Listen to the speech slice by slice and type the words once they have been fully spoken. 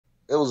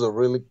It was a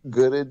really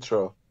good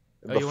intro.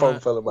 Oh, The phone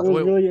fell in my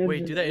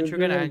wait, do that intro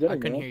again. I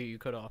couldn't hear you. You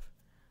cut off.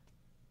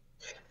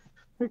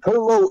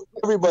 Hello,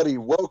 everybody.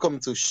 Welcome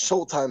to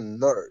Showtime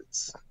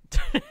Nerds.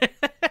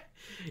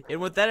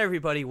 And with that,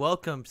 everybody,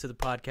 welcome to the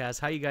podcast.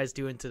 How you guys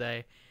doing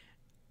today?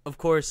 Of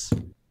course,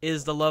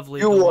 is the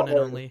lovely, the one and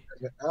only.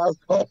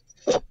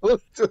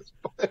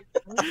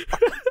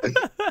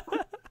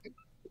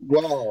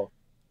 Wow.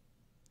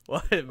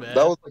 What, man?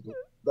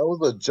 That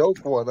was a joke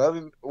one. I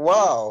didn't.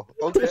 Wow.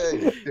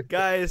 Okay.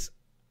 Guys,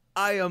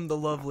 I am the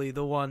lovely,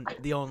 the one,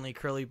 the only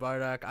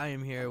CurlyBardock. I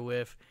am here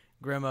with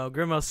Grimmo.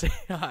 Grimmo, say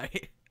hi.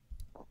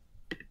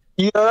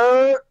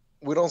 Yeah.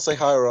 We don't say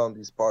hi around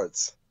these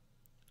parts.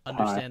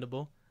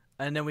 Understandable.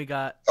 Hi. And then we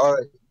got. All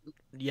right.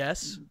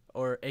 Yes,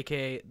 or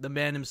AKA the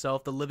man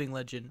himself, the living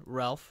legend,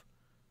 Ralph.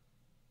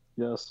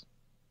 Yes.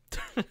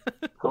 And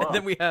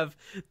then we have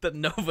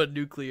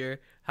TheNovaNuclear.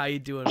 How you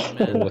doing, my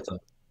man? What's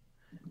up?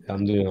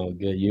 I'm doing all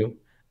good. You?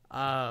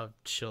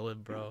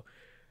 Chilling, bro.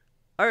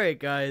 All right,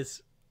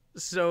 guys.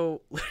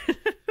 So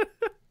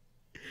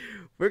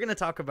we're gonna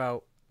talk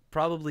about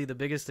probably the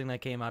biggest thing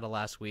that came out of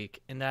last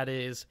week, and that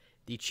is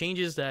the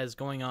changes that is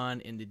going on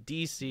in the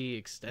DC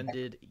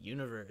extended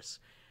universe.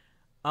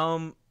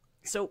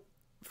 So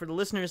for the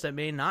listeners that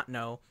may not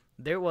know,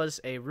 there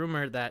was a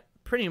rumor that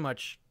pretty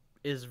much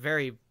is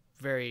very,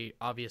 very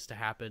obvious to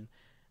happen,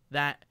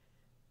 that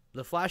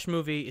the Flash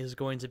movie is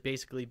going to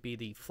basically be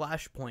the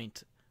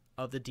flashpoint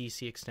of the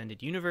DC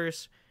extended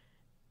universe,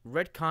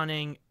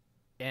 retconning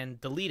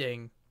and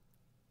deleting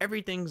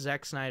everything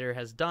Zack Snyder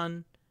has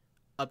done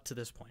up to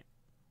this point.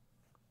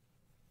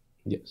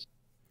 Yes.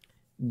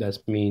 That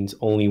means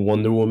only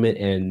Wonder Woman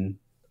and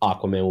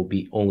Aquaman will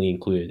be only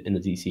included in the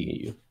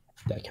DCEU.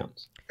 That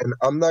counts. And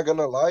I'm not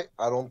gonna lie,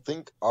 I don't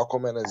think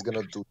Aquaman is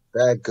gonna do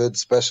that good,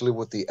 especially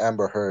with the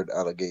Amber Heard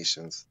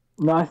allegations.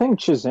 No, I think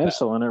Shazam's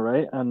still in it,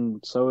 right? And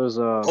so is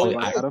I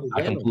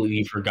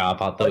completely forgot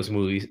about those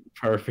movies.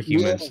 Perfect, you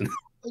mentioned.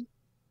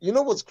 You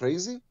know what's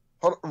crazy?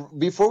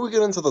 Before we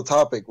get into the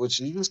topic, which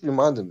you just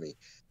reminded me,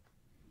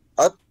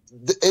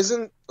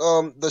 isn't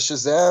the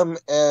Shazam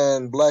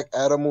and Black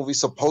Adam movie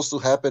supposed to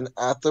happen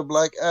after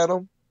Black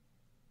Adam?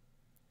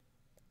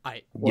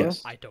 I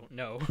don't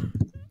know.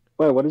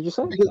 Wait, what did you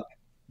say? Because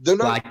they're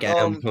not, Black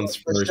Adam comes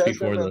first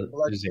before the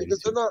Shazam. Because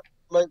they're not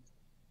like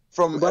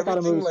from Black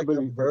everything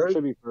Adam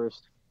should be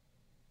first.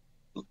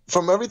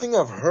 From everything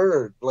I've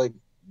heard, like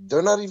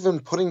they're not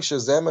even putting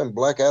Shazam and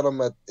Black Adam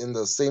in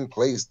the same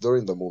place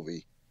during the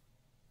movie.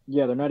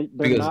 Yeah, they're not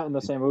in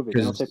the same movie.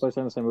 They don't take place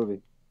in the same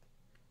movie.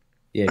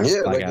 Yeah,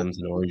 Black Adam's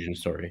an origin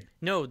story.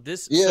 No,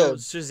 so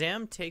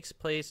Shazam takes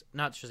place,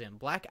 not Shazam,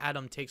 Black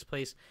Adam takes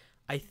place,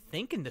 I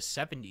think, in the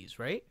 70s,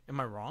 right? Am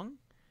I wrong?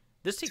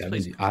 This takes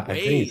place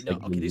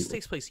this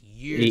takes place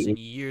years and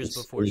years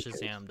before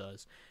Shazam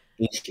does.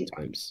 Ancient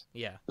times.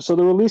 Yeah. So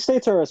the release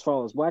dates are as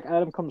follows. Black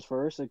Adam comes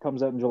first. It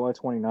comes out on July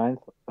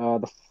 29th.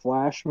 The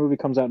Flash movie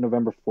comes out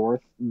November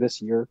 4th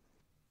this year.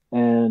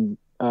 And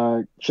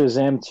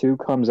Shazam 2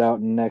 comes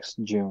out next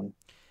June.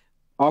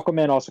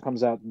 Aquaman also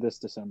comes out this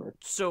December.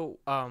 So,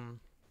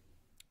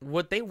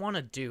 what they want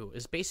to do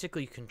is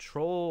basically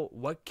control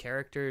what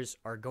characters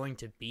are going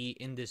to be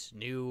in this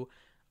new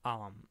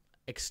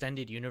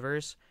extended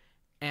universe.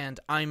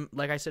 And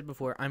like I said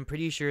before, I'm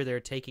pretty sure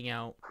they're taking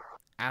out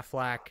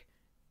Affleck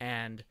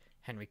and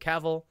Henry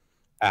Cavill.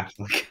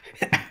 Affleck.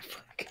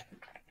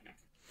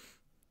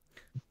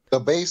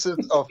 The basis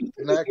of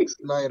Zack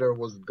Snyder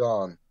was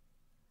gone.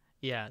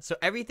 Yeah, so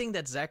everything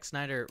that Zack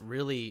Snyder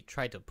really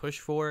tried to push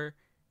for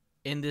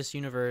in this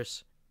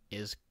universe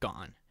is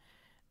gone.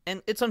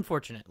 And it's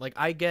unfortunate. Like,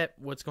 I get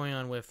what's going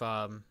on with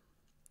Affleck's...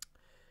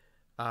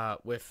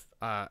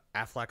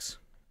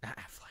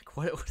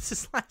 What's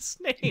his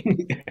last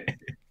name?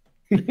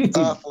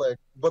 Affleck.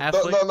 But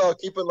Affleck? No,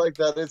 keep it like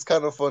that. It's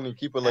kind of funny.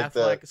 Keep it like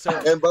Affleck. that. So,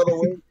 and by the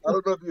way, I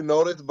don't know if you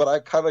noticed, but I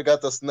kind of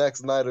got the Snack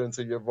Snyder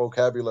into your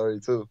vocabulary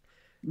too.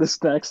 The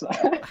snacks.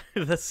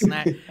 the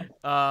snack.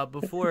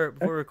 Before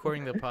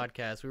recording the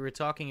podcast, we were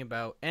talking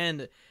about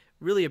and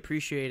really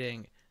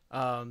appreciating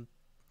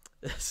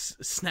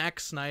Snack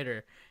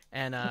Snyder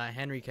and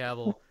Henry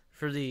Cavill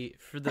for the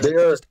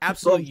just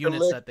absolute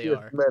units that they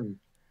are. Men.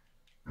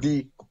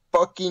 The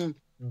fucking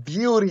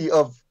beauty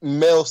of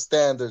male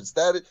standards.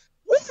 That is.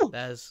 Woo!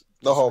 That is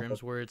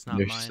Grimm's words, not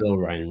You're mine. still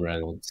Ryan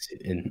Reynolds.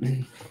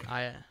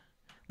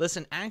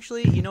 Listen.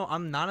 Actually,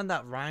 I'm not on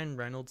that Ryan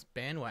Reynolds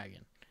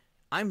bandwagon.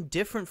 I'm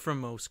different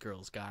from most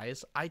girls,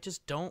 guys. I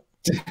just don't.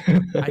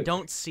 I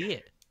don't see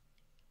it.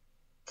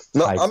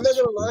 No, I'm not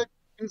gonna lie.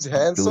 He's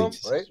handsome,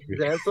 right?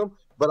 He's handsome,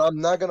 but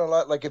I'm not gonna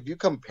lie. Like, if you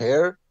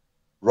compare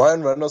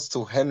Ryan Reynolds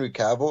to Henry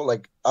Cavill,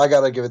 like, I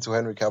gotta give it to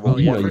Henry Cavill. Oh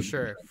yeah, for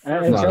sure.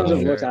 In terms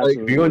of looks,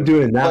 if you're gonna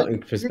do it now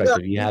in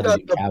perspective, you have to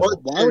be Cavill.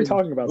 Why are we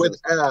talking about with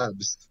this?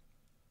 abs?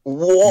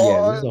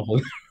 What?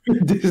 Yeah,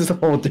 this is a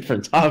whole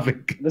different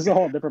topic. This is a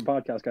whole different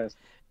podcast, guys.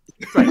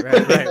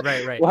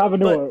 Right. We'll have a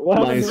new one.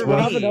 We'll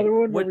have another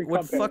one.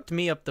 What fucked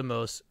me up the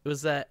most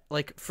was that,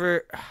 like,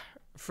 for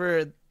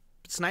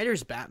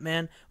Snyder's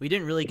Batman, we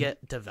didn't really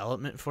get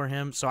development for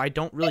him, so I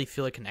don't really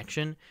feel a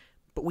connection.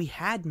 But we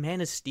had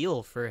Man of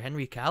Steel for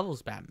Henry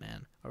Cavill's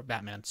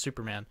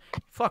Superman.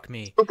 Fuck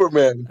me.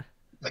 Superman.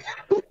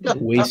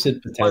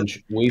 Wasted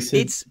potential,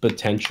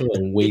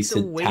 and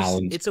wasted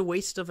talent. It's a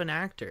waste of an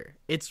actor.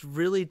 It's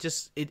really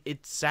just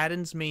it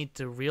saddens me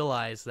to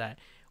realize that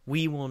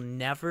we will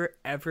never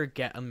ever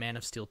get a Man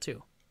of Steel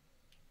 2.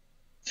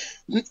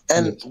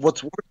 And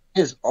what's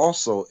worse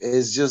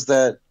is just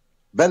that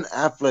Ben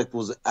Affleck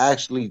was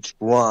actually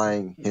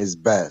trying his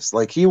best.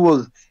 Like, he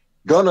was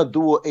gonna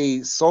do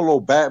a solo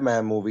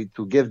Batman movie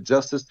to give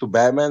justice to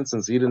Batman,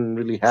 since he didn't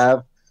really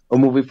have a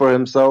movie for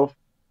himself.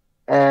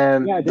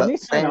 And yeah, didn't he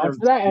sign on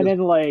for that? And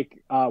then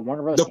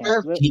Warner Bros.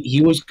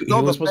 He was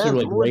supposed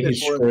to write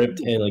his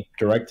script and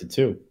direct it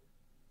too.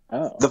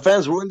 Oh. The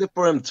fans ruined it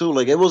for him too.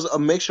 Like, it was a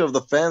mixture of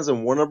the fans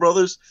and Warner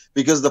Brothers,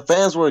 because the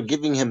fans were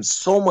giving him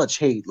so much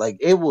hate. Like,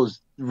 it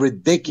was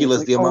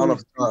ridiculous, the amount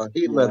of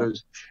hate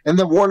letters. And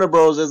then Warner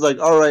Bros. Is like,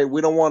 all right,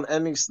 we don't want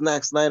any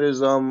Zack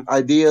Snyder's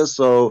ideas,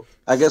 so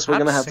I guess we're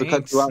gonna have to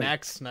cut you out.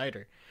 Zack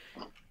Snyder.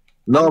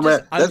 No,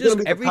 man.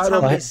 Every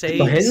time we say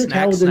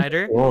Zack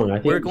Snyder,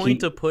 we're going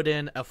to put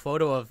in a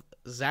photo of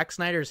Zack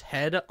Snyder's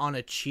head on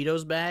a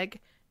Cheetos bag,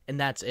 and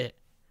that's it.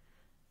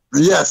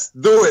 Yes,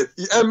 do it,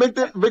 and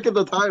make it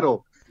the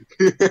title.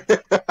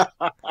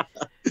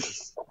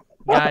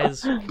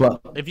 Guys,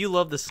 if you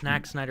love the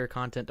Zack Snyder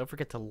content, don't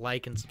forget to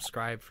like and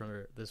subscribe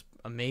for this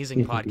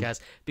amazing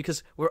podcast,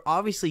 because we're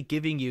obviously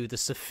giving you the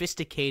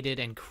sophisticated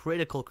and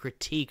critical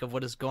critique of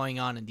what is going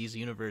on in these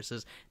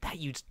universes that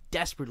you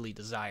desperately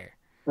desire.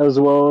 As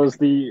well as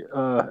the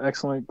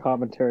excellent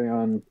commentary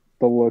on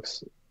the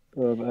looks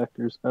of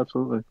actors.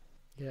 Absolutely.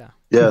 Yeah.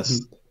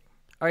 Yes.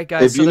 All right,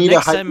 guys. So the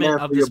next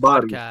segment of this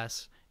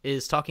podcast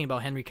is talking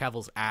about Henry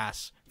Cavill's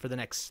ass for the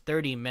next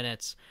 30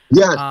 minutes.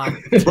 Yes.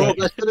 Bro,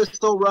 that shit is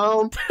so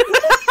round.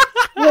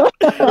 No,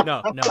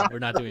 we're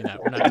not doing that.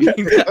 We're not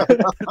doing that.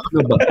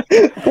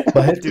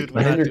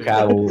 But Henry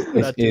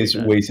Cavill is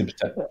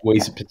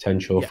wasted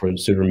potential for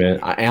Superman.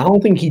 I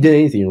don't think he did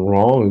anything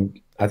wrong.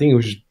 I think it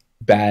was just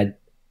bad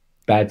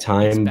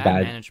time,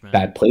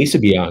 bad place, to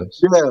be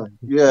honest.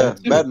 Yeah,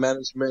 bad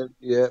management.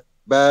 Yeah,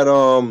 bad.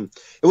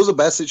 It was a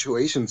bad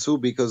situation too,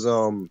 because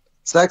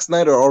Zack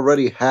Snyder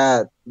already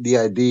had the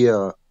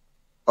idea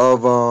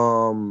of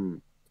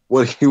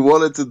what he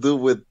wanted to do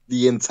with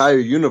the entire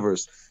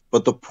universe,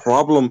 but the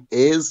problem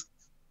is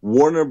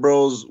Warner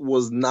Bros.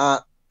 Was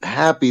not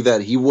happy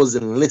that he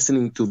wasn't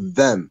listening to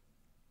them,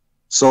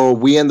 so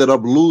we ended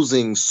up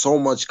losing so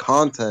much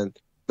content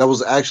that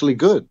was actually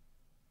good.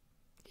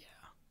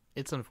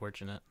 It's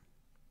unfortunate.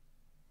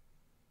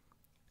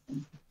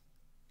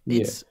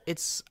 Yeah.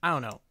 It's I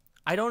don't know.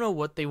 I don't know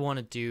what they want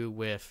to do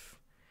with,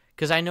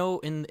 because I know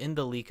in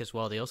the leak as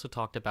well, they also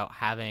talked about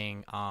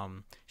having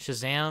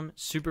Shazam,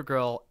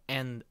 Supergirl,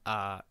 and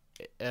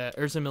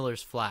Ezra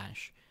Miller's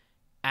Flash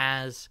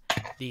as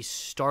the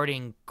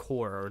starting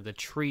core, or the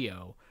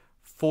trio,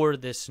 for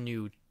this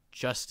new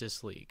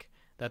Justice League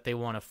that they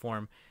want to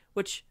form,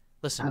 which,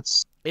 listen,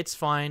 it's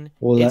fine.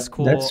 Well, it's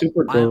cool. That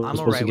Supergirl is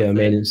supposed to get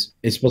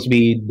it's supposed to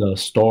be the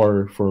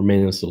star for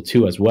Man of Steel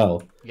 2 as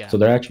well. Yeah. So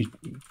they're actually.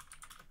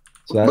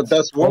 But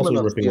that's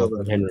also ripping off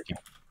of Henry Cavill.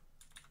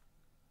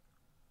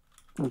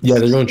 Yeah,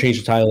 they're going to change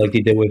the title like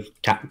they did with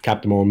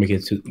Captain Marvel, make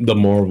it to the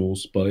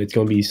Marvels, but it's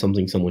going to be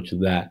something similar to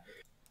that.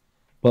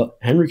 But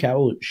Henry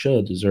Cavill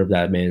should deserve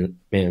that Man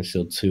of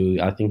Steel 2.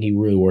 I think he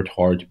really worked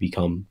hard to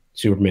become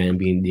Superman,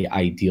 being the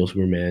ideal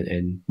Superman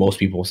in most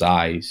people's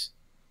eyes.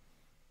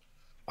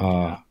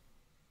 I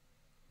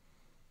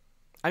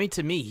mean,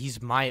 to me,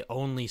 he's my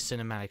only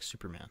cinematic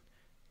Superman.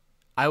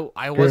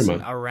 I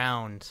wasn't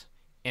around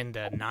in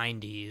the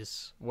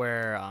 90s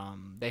where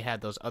they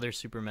had those other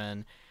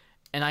Supermen.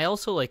 And I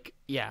also, I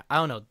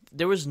don't know.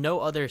 There was no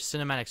other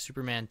cinematic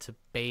Superman to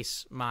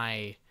base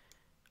my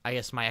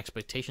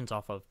expectations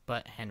off of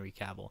but Henry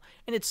Cavill.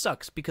 And it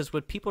sucks, because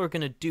what people are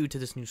going to do to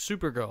this new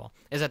Supergirl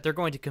is that they're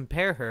going to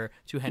compare her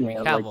to Henry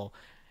Cavill.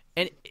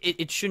 And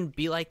it shouldn't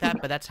be like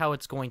that, but that's how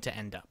it's going to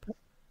end up.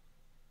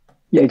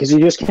 Yeah, because you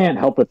just can't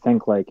help but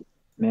think,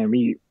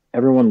 man,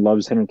 everyone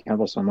loves Henry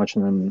Cavill so much,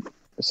 and then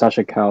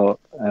Sasha Cal,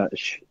 I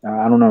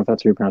don't know if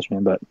that's how you pronounce her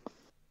name, but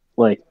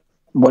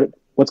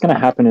what's going to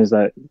happen is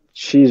that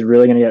she's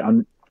really going to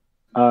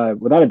get,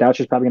 without a doubt,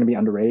 she's probably going to be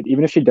underrated.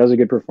 Even if she does a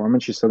good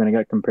performance, she's still going to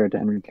get compared to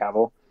Henry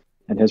Cavill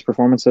and his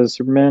performance as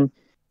Superman.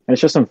 And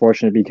it's just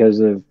unfortunate because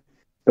of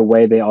the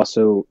way they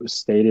also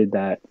stated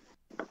that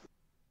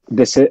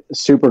this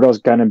Supergirl's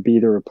going to be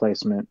the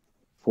replacement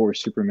for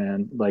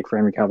Superman, for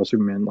Henry Cavill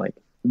Superman.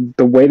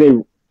 The way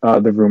the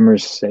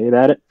rumors say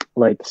that,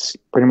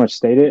 pretty much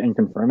state it and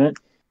confirm it.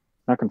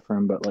 Not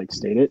confirm, but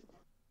state it.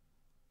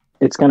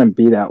 It's gonna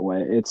be that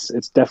way. It's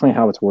definitely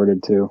how it's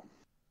worded too.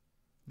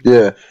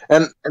 Yeah,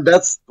 and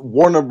that's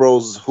Warner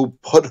Bros. Who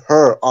put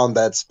her on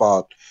that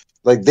spot.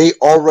 They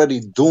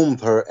already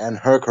doomed her and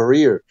her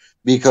career,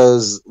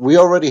 because we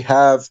already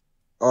have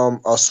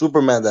a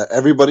Superman that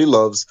everybody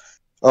loves.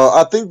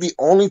 I think the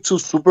only two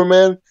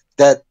Superman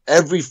that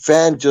every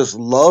fan just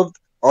loved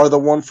are the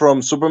one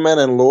from Superman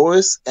and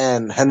Lois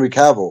and Henry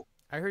Cavill.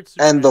 I heard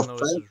Superman and Lois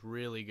was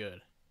really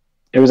good.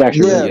 It was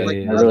actually Yeah, really like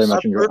good. I really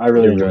I've heard I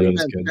really from enjoyed it.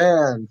 It's Superman good.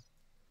 fans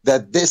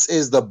that this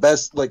is the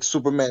best like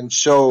Superman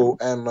show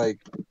and like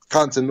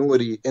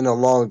continuity in a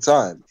long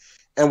time.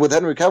 And with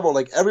Henry Cavill,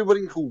 like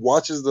everybody who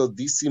watches the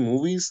DC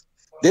movies,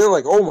 they're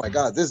like, "Oh my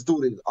god, this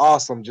dude is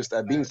awesome! Just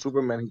at being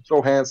Superman, he's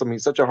so handsome.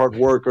 He's such a hard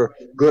worker,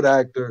 good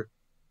actor."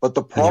 But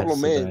the Yes,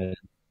 problem is,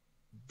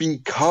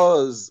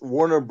 because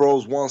Warner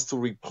Bros. Wants to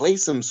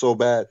replace him so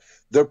bad,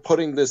 they're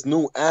putting this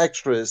new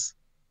actress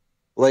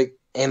like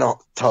in a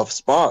tough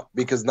spot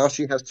because now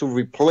she has to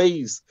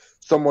replace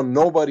someone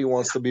nobody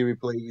wants to be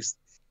replaced,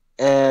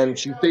 and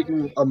she's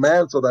taking a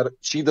mantle that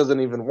she doesn't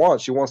even want.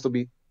 She wants to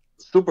be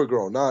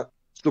Supergirl, not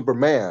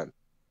Superman.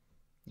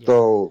 Yeah.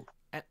 So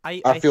And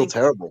I feel think,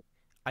 terrible.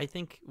 I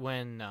think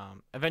when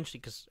eventually,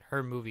 because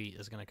her movie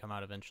is gonna come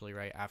out eventually,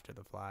 right after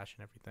the Flash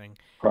and everything.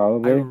 I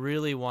Probably.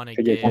 really want to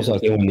Could get give. Also, I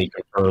think when they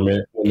confirm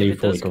it, when If they it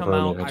fully does come confirm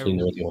out, it, actually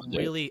know what they want to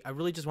do. I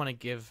really just want to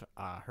give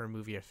her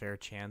movie a fair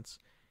chance,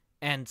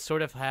 and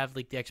sort of have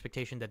like the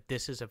expectation that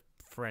this is a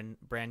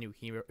brand new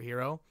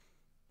hero.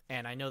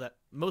 And I know that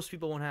most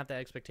people won't have that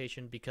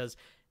expectation because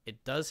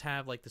it does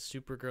have like the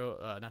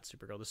Supergirl, not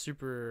Supergirl, the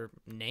super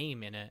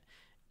name in it,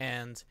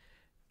 and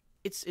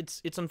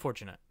it's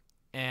unfortunate.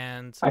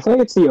 And I feel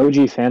like it's the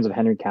OG fans of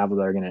Henry Cavill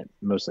that are gonna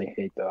mostly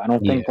hate though. I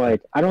don't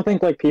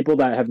think like people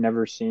that have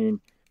never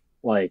seen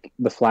like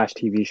the Flash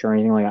TV show or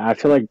anything like that. I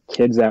feel like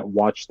kids that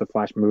watch the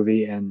Flash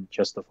movie and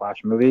just the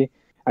Flash movie,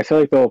 I feel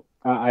like they'll.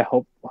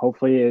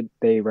 Hopefully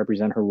they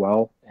represent her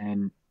well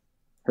and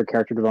her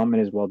character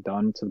development is well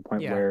done to the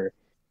point where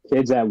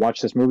kids that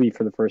watch this movie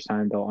for the first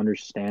time, they'll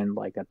understand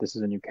like that this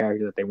is a new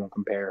character, that they won't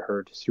compare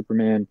her to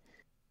Superman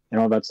and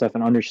all that stuff,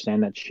 and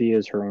understand that she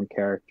is her own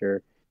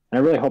character. And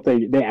I really hope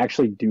they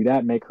actually do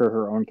that, make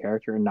her own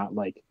character, and not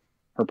like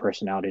her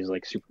personality is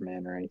like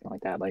Superman or anything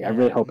like that. Like I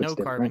really hope it's no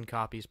different. carbon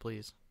copies,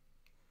 please.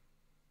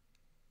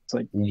 It's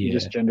like you're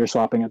just gender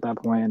swapping at that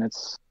point, and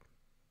it's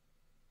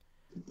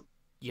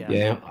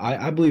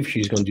I believe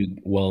she's going to do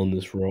well in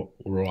this role.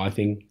 I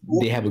think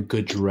they have a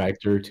good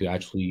director to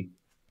actually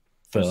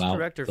fill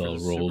out the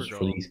roles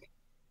for these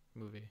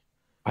movie.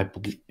 I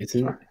believe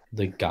isn't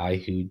the guy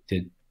who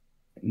did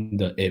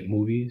the It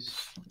movies.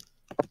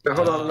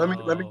 Hold on, let me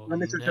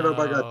check it up.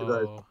 I got you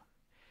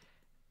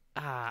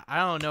guys. I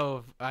don't know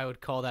if I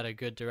would call that a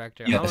good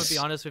director. Yes. I'm gonna be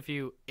honest with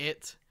you.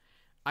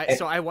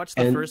 I watched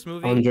the first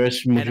movie. And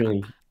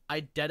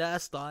I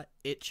deadass thought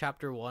It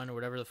Chapter 1 or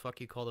whatever the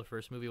fuck you call the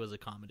first movie was a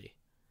comedy.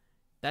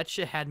 That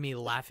shit had me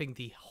laughing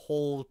the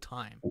whole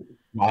time.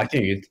 I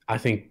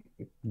think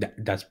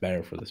that's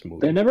better for this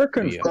movie. They never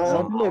confirmed. I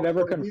don't think they've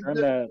ever confirmed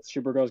that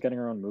Supergirl's getting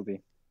her own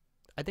movie.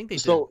 I think they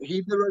did. So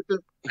he directed.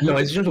 No,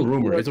 it's just a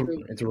rumor. It's a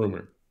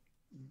rumor.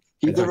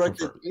 He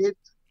directed It,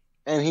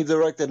 and he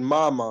directed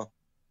Mama,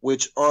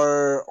 which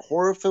are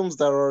horror films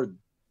that are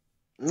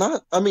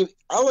not. I mean,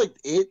 I liked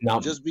It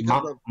just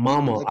because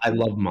Mama. I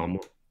love Mama.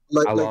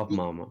 I love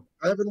Mama.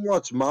 I haven't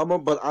watched Mama,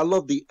 but I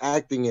love the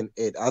acting in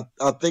It.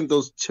 I think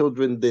those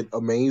children did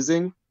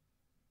amazing,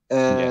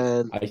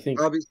 and I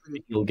think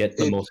obviously you'll get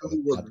the most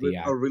was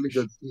a really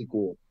good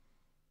sequel.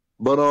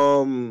 But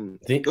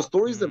the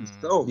stories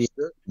themselves,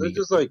 they're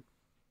just like,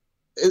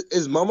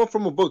 is Mama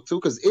from a book too?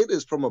 Because It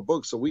is from a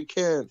book, so we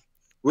can't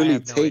really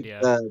take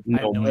that.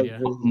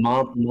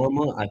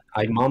 Mama.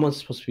 Mama's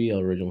supposed to be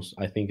original.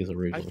 I think is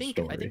original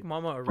story. I think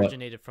Mama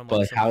originated from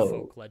like some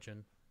folk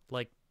legend,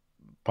 like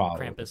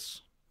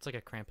Krampus. It's like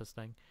a Krampus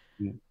thing.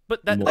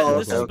 But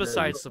this is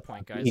besides the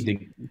point, guys.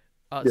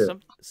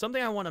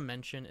 Something I want to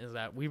mention is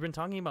that we've been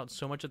talking about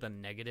so much of the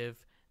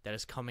negative that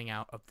is coming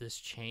out of this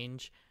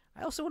change.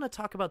 I also want to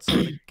talk about some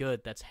of the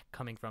good that's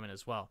coming from it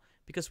as well,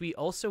 because we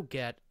still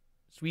get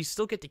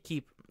to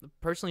keep.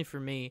 Personally, for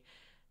me,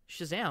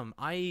 Shazam.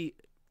 I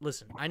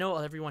know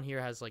everyone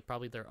here has like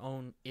probably their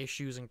own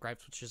issues and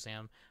gripes with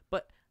Shazam,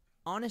 but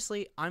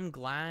honestly, I'm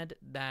glad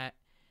that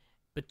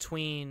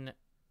between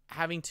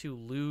having to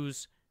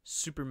lose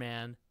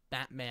Superman,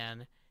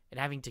 Batman, and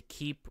having to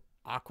keep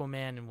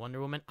Aquaman and Wonder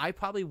Woman, I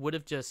probably would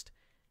have just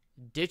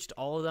ditched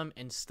all of them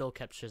and still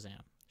kept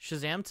Shazam.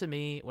 Shazam, to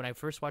me, when I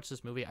first watched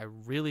this movie, I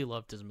really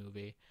loved his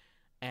movie,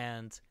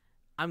 and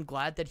I'm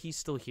glad that he's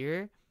still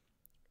here.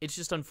 It's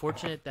just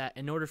unfortunate that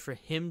in order for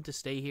him to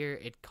stay here,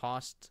 it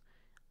cost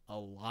a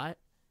lot.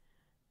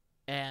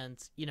 And,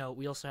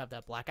 we also have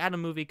that Black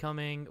Adam movie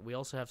coming. We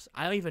also have,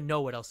 I don't even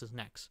know what else is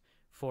next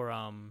for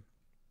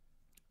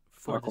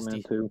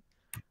Aquaman 2.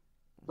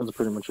 That's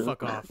pretty much it.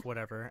 Fuck off,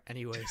 whatever.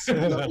 Anyways. We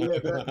don't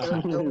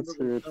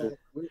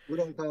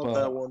count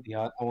that one.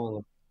 Yeah, I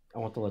want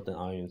to let the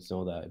audience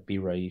know that be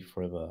ready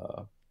for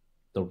the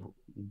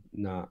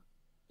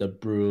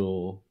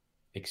brutal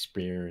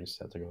experience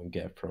that they're going to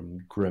get from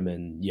Grimm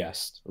and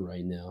Yes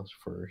right now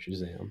for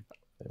Shazam.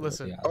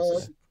 Listen,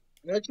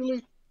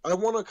 actually, I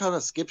want to kind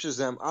of skip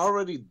Shazam. I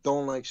already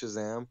don't like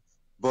Shazam,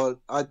 but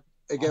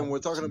we're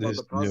talking about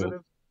the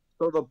positive.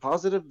 So the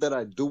positive that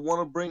I do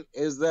want to bring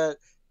is that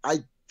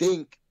I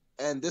think,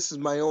 and this is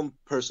my own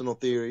personal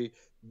theory,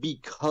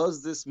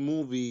 because this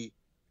movie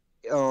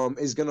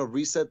is gonna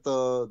reset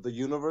the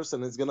universe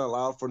and it's gonna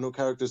allow for new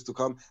characters to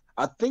come.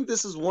 I think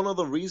this is one of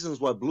the reasons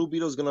why Blue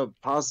Beetle is gonna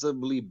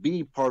possibly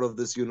be part of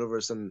this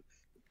universe and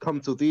come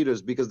to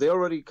theaters, because they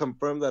already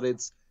confirmed that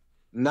it's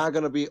not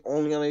gonna be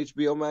only on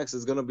HBO Max.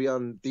 It's gonna be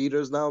on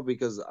theaters now,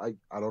 because I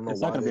don't know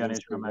It's why not gonna they be on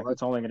didn't say HBO Max. why.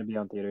 It's only gonna be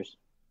on theaters.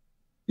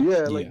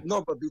 Yeah, Yeah.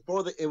 no, but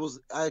before it was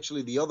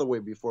actually the other way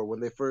before when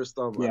they first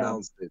Yeah.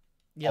 announced it.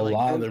 Yeah, a like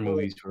lot of and their so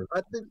movies were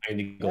I think trying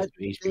to go I to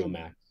HBO think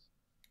Max.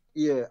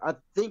 Yeah, I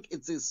think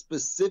it's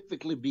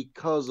specifically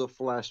because of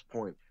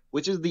Flashpoint,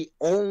 which is the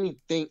only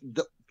thing,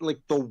 the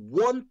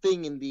one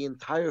thing in the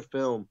entire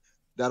film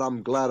that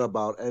I'm glad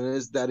about, and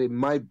is that it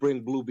might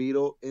bring Blue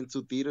Beetle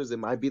into theaters. It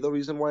might be the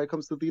reason why it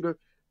comes to theater.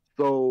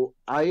 So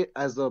I,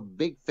 as a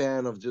big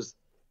fan of just,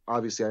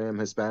 obviously I am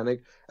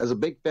Hispanic, as a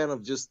big fan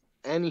of just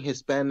any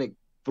Hispanic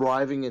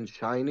thriving and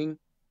shining,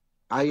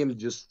 I am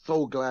just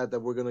so glad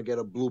that we're gonna get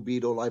a Blue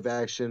Beetle live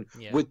action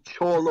yeah. with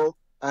Cholo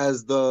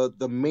as the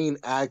main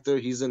actor.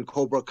 He's in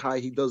Cobra Kai.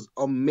 He does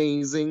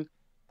amazing,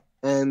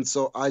 and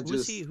so I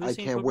Who's he? I Who's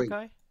he in can't Cobra wait.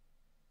 Kai?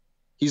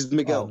 He's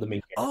Miguel. The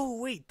main character. Oh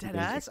wait, dead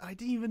ass! I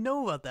didn't even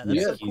know about that. That's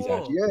Yeah, so he's cool.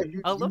 actually-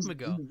 Yeah, I love he's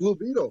Miguel. Blue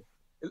Beetle.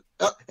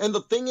 And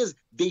the thing is,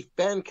 they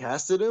fan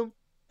casted him,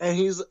 and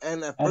at And first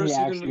he he didn't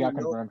actually really got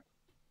know. confirmed.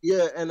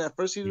 Yeah, and at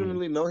first he didn't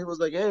really know. He was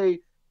like, "Hey,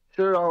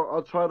 sure,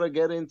 I'll try to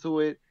get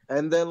into it."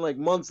 And then like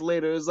months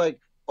later, it's like,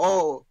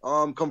 "Oh,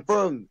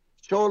 confirmed.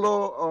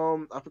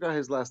 Cholo, I forgot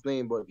his last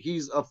name, but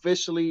he's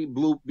officially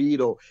Blue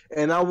Beetle."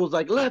 And I was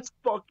like, "Let's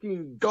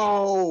fucking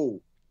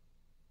go!"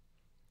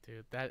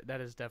 Dude,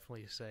 that is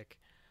definitely sick.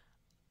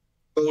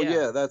 So Yeah.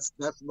 yeah, that's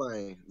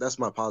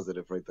my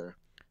positive right there.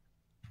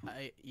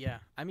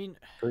 I mean,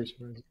 First,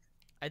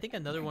 I think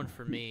another one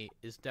for me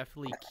is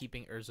definitely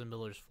keeping Ezra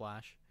Miller's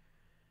Flash,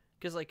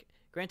 because like,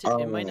 granted,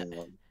 it might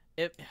not.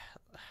 It,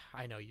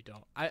 I know you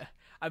don't.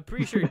 I'm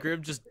pretty sure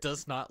Grimm just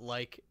does not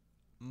like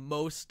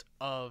most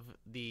of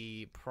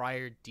the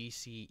prior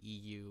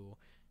DCEU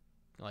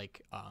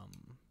like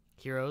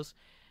heroes.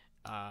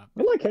 I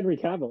like Henry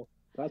Cavill.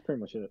 That's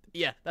pretty much it.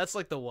 Yeah, that's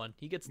like the one.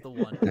 He gets the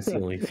one. that's the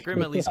only thing.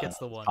 Grimm at least gets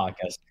the one.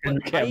 Podcast. But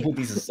Henry Cavill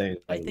needs to say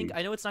it.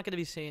 I know it's not going to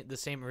be the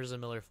same Ezra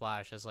Miller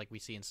Flash as like we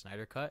see in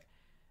Snyder Cut,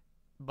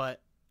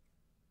 but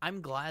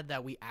I'm glad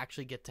that we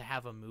actually get to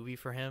have a movie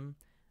for him,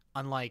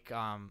 unlike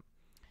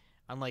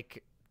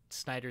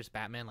Snyder's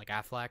Batman, like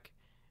Affleck.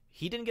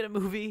 He didn't get a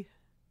movie,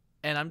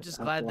 and I'm just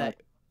glad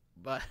that.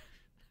 But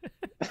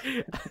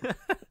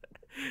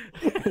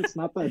It's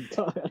not that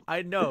tough.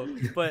 I know,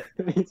 but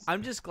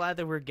I'm just glad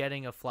that we're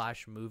getting a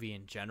Flash movie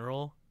in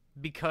general,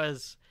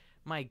 because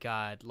my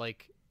God,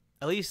 like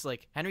at least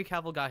like Henry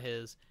Cavill got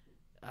his.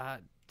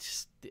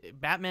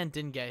 Batman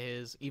didn't get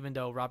his, even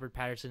though Robert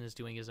Pattinson is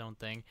doing his own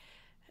thing.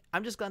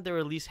 I'm just glad they're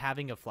at least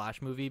having a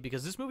Flash movie,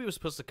 because this movie was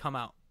supposed to come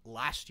out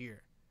last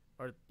year,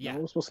 or yeah,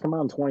 It was supposed to come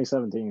out in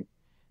 2017.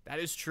 that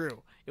is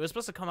true. It was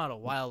supposed to come out a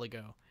while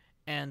ago,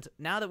 and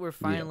now that we're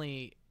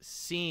finally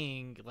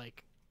seeing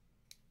like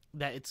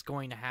that it's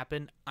going to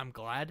happen, I'm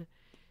glad.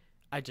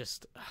 I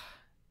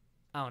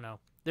don't know.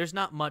 There's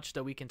not much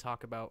that we can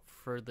talk about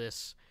for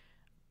this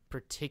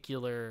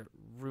particular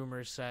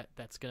rumor set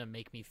that's gonna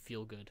make me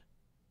feel good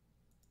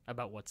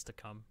about what's to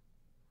come.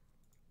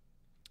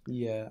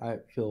 Yeah, I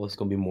feel it's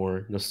gonna be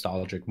more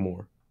nostalgic.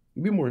 You'll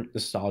be more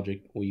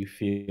nostalgic when you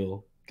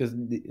feel, because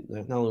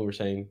not only we're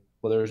saying,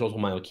 well, there's also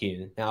Michael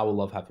Keaton, and I would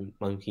love having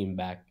Michael Keaton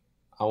back.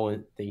 I want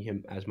to think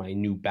him as my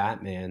new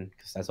Batman,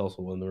 because that's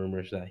also one of the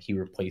rumors that he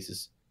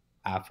replaces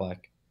Affleck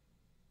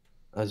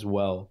as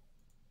well.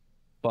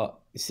 But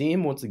seeing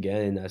him once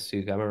again in that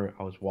suit, I remember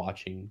I was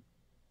watching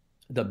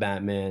the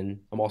Batman.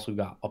 I'm also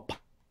got a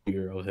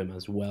picture of him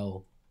as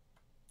well,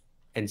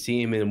 and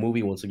seeing him in a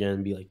movie once again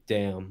and be like,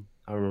 damn,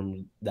 I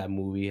remember that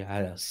movie. I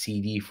had a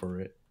CD for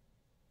it.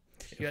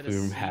 You had If we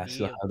a remember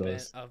CD how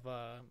those- of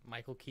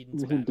Michael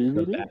Keaton's Mhm,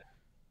 Batman. DVD?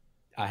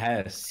 I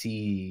had a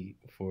CD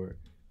for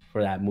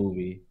that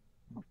movie,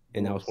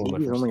 and that was one of my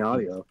CD's first only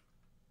audio.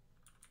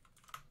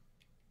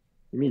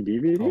 You mean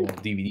DVD? Oh,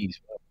 DVDs.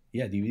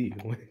 Yeah, DVD.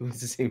 It was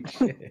the same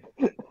shit.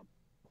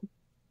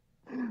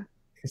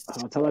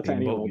 I'll tell that to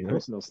any Both, old you know?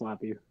 person, they'll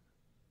slap you.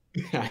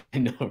 I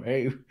know,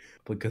 right?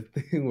 But good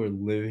thing we're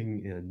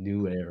living in a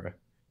new era.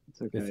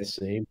 It's okay. It's the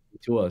same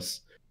to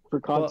us. For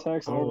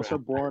context, Well, all of us are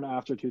alright. born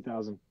after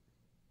 2000.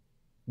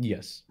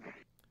 Yes.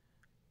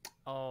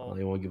 Oh,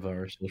 You want to give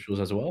our socials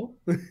as well?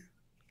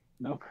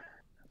 No,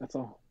 that's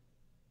all.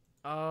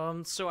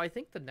 so I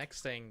think the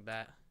next thing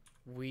that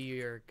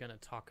we are gonna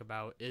talk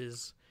about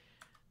is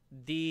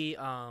the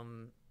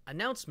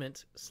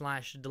announcement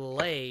 /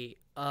 delay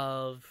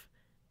of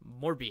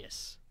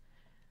Morbius.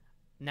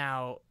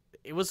 Now,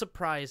 it was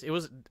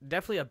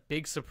definitely a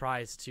big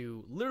surprise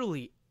to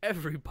literally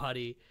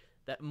everybody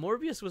that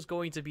Morbius was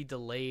going to be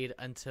delayed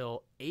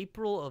until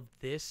April of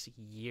this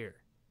year.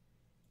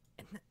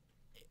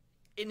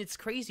 And it's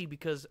crazy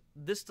because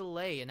this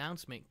delay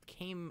announcement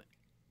came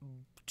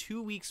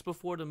 2 weeks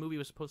before the movie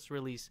was supposed to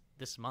release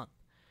this month.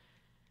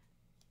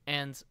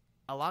 And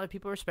a lot of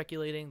people are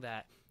speculating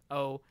that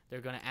oh, they're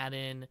going to add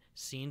in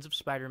scenes of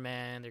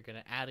Spider-Man. They're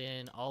going to add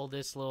in all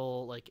this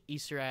little like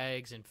Easter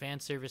eggs and fan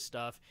service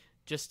stuff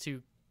just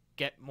to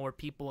get more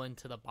people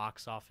into the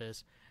box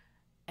office.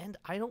 And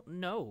I don't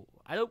know.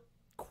 I don't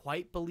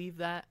quite believe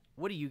that.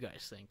 What do you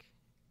guys think?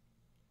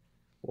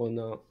 Well,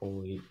 not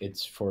only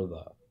it's for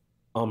the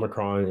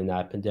Omicron and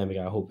that pandemic,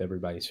 I hope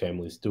everybody's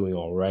family is doing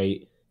all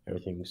right.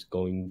 Everything's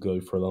going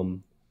good for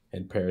them,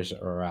 and prayers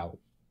are out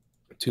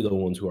to the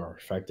ones who are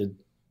affected.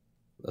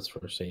 Let's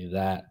first say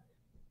that.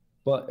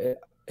 But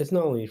it's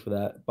not only for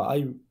that, but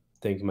I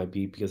think it might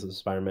be because of the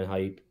Spider-Man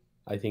hype.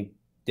 I think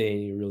they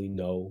didn't really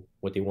know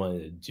what they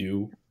wanted to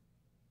do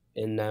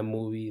in that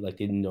movie. Like,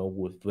 they didn't know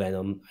with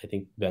Venom. I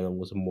think Venom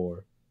was a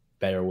more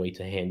better way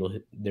to handle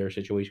their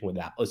situation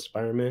without a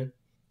Spider-Man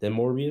than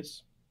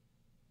Morbius.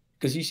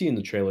 Because you see in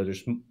the trailer,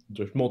 there's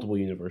multiple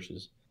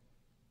universes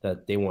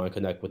that they want to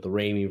connect with: the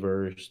Raimi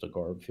verse, the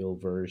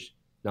Garfield verse,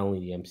 not only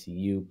the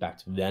MCU, back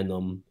to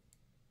Venom.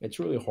 It's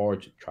really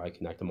hard to try to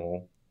connect them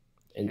all.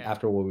 And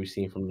after what we've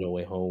seen from No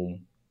Way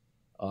Home,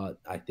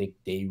 I think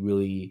they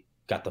really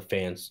got the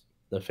fans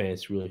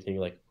really thinking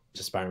like,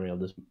 it's a Spider-Man of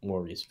this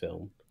Morbius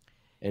film.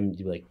 And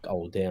you're like,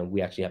 oh damn,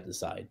 we actually have to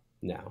decide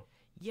now.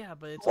 Yeah,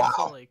 but it's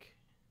also like,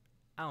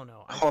 I don't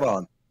know. Hold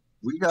on.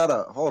 We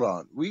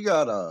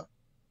gotta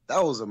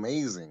that was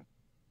amazing.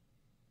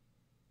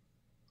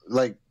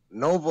 Like,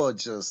 Nova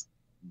just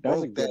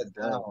broke that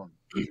down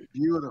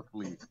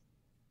beautifully.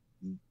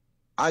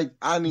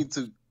 I need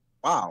to,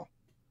 wow.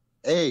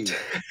 Hey,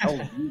 that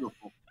was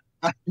beautiful.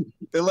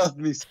 It left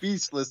me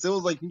speechless. It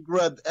was like he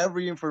grabbed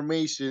every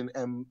information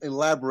and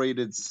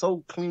elaborated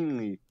so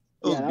cleanly.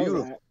 It was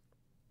beautiful.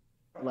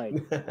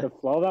 Like, the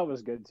flow, that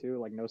was good too.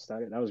 Like, no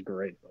stutter, that was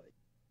great. Like,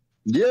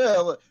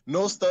 yeah,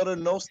 no stutter,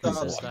 no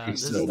stop.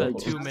 This is the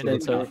 2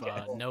 minutes of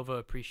Nova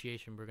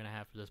appreciation we're gonna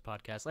have for this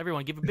podcast.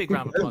 Everyone, give a big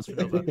round of applause for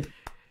Nova.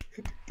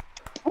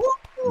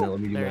 Now, let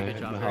me do Very good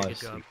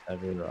job.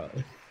 Very good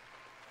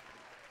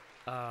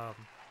job.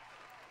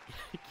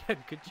 Yeah,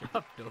 good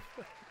job,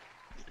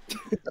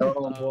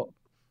 Nova.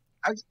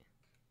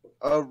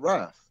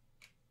 Raph,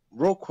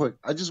 real quick,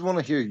 I just want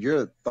to hear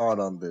your thought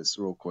on this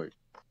real quick.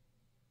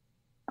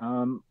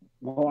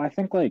 Well, I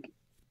think like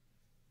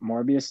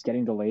Morbius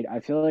getting delayed, I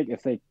feel like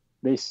if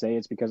they say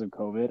it's because of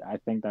COVID, I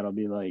think that'll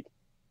be like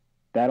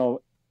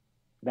that'll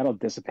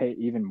dissipate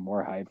even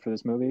more hype for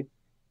this movie.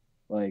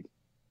 Like,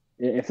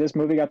 if this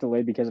movie got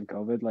delayed because of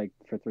COVID, like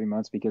for 3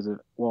 months because of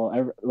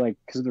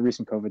the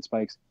recent COVID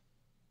spikes,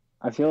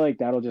 I feel like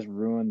that'll just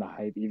ruin the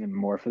hype even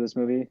more for this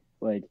movie.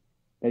 Like,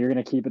 that you're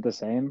gonna keep it the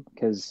same,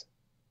 because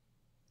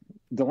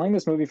delaying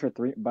this movie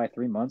by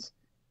 3 months,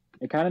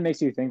 it kind of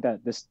makes you think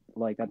that this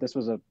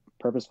was a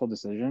purposeful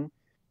decision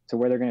to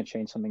where they're going to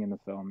change something in the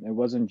film. It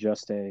wasn't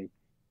just a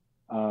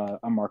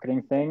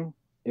marketing thing.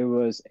 It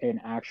was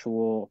an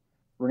actual,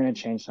 we're going to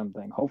change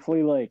something.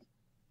 Hopefully, like,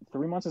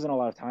 3 months isn't a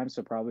lot of time,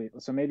 so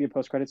maybe a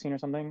post-credit scene or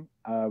something.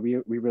 We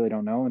really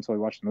don't know until we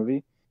watch the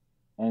movie.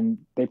 And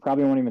they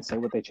probably won't even say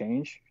what they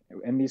change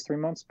in these 3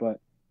 months, but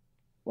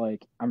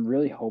like, I'm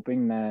really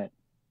hoping that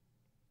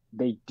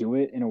they do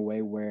it in a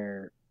way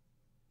where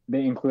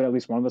they include at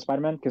least one of the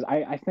Spider-Men, because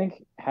I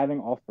think having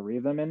all three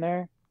of them in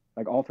there,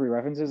 like all three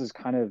references, is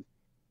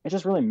it's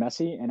just really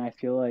messy, and I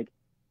feel like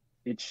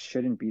it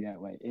shouldn't be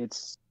that way.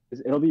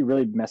 It'll be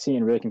really messy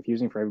and really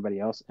confusing for everybody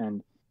else,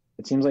 and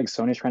it seems like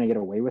Sony's trying to get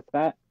away with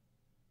that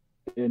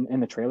in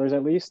the trailers,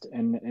 at least,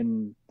 and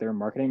in their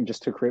marketing,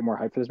 just to create more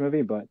hype for this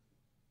movie, but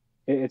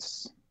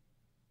it's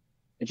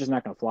just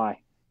not going to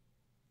fly.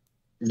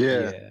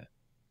 Yeah.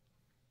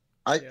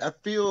 I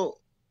feel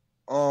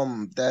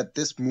that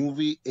this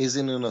movie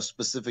isn't in a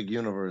specific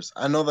universe.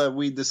 I know that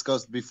we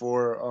discussed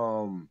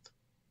before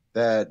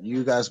that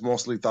you guys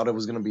mostly thought it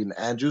was going to be in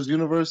Andrew's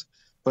universe,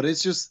 but it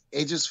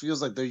just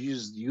feels like they're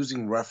just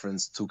using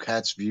reference to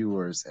catch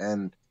viewers,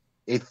 and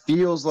it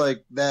feels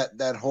like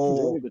that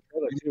whole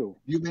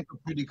you make a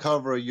pretty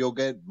cover, you'll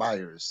get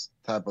buyers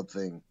type of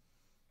thing.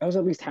 That was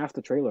at least half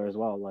the trailer as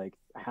well. Like,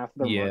 half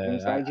of the marketing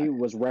strategy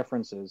was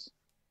references.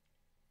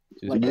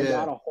 Like, they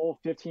got a whole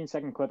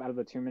 15-second clip out of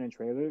the 2-minute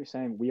trailer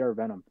saying, "We are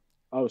Venom."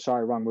 Oh,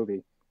 sorry, wrong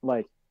movie.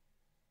 Like,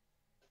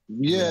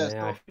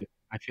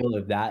 I feel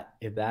if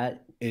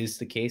that is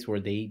the case, where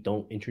they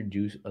don't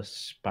introduce a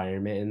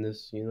Spider-Man in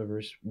this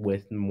universe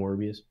with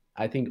Morbius,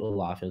 I think a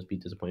lot of fans be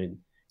disappointed.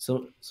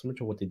 So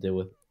much of what they did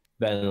with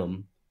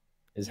Venom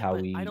is how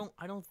we. I don't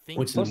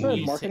think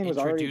the marketing was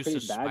introduce a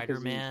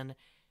Spider-Man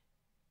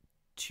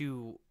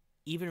to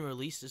even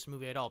release this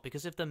movie at all,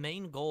 because if the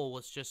main goal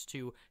was just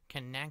to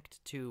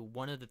connect to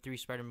one of the 3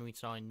 Spider-Man we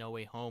saw in No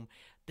Way Home,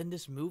 then they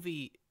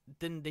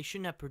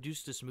shouldn't have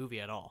produced this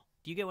movie at all.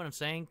 Do you get what I'm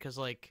saying? Because,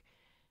 like,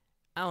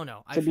 I don't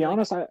know. To be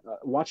honest,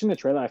 watching the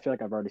trailer, I feel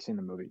like I've already seen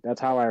the movie.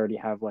 That's how I already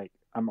have, like,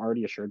 I'm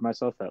already assured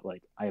myself that,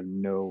 like, I have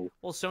no.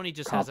 Well, Sony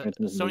just has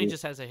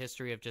a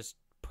history of just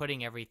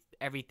putting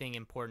everything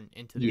important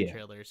into their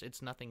trailers.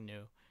 It's nothing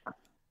new.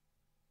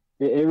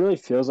 It really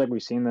feels like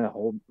we've seen the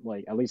whole,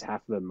 like, at least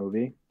half of the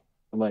movie.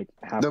 Like,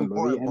 half the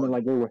movie, and then,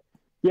 like,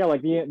 Yeah,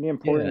 like the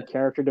important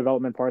character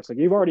development parts. Like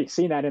you've already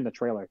seen that in the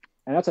trailer,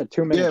 and that's a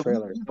 2-minute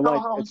trailer. We But,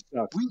 like it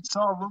sucks. we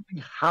saw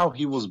really how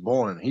he was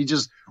born. He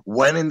just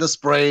went in the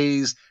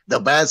sprays. The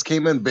bats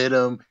came and bit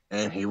him,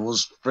 and he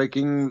was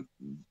freaking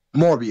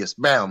Morbius.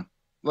 Bam!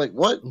 Like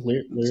what?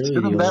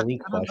 Literally, the only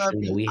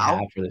question that we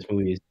have for this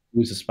movie is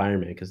who's the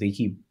Spider-Man, because they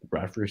keep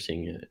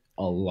referencing it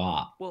a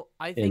lot. Well,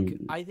 I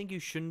think you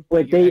shouldn't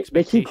Like put your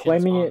they keep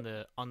claiming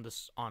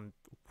on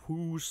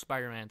who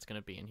Spider-Man's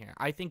gonna be in here.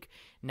 I think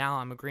now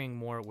I'm agreeing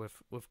more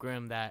with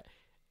Grimm that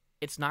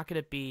it's not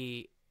gonna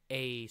be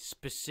a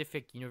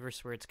specific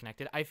universe where it's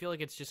connected. I feel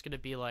like it's just gonna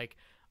be like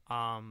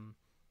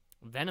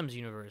Venom's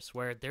universe,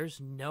 where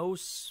there's no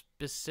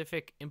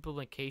specific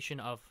implication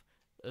of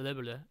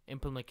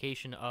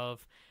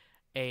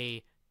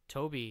a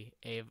Toby,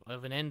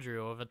 of an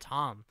Andrew, of a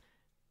Tom,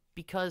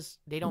 because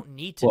they don't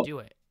need to do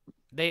it.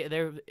 They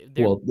kind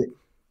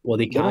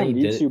of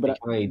need to, but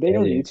they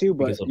don't need to.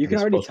 But you can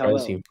already tell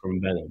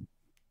from Venom.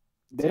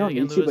 They don't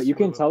need to, but you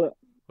can tell it.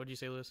 What did you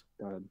say, Lewis?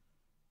 Go ahead.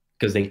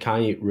 Because they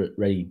kind of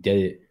already did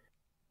it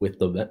with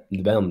the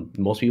Venom.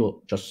 Most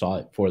people just saw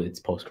it for its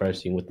post-credit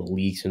scene with the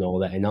leaks and all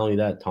that. And not only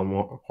that,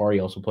 Tom Hardy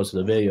also posted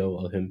a video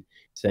of him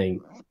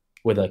saying,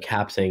 with a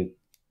cap saying,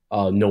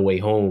 "No Way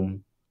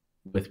Home,"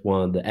 with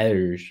one of the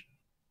editors.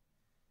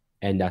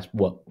 And that's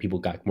what people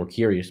got more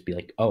curious to be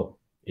like, oh,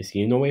 is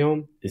he in No Way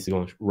Home? Is he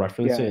going to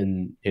reference it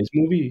in his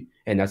movie?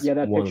 And that's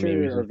that one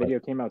picture or video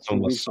came out 2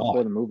 weeks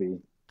before the movie.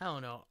 I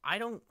don't know. I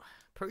don't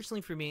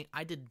personally, for me,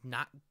 I did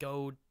not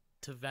go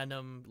to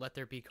Venom Let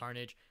There Be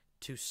Carnage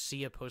to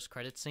see a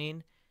post-credit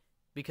scene,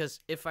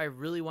 because if I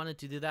really wanted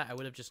to do that, I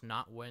would have just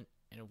not went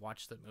and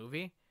watched the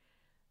movie.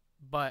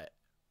 But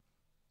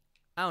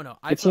I don't know.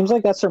 It seems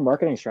like that's their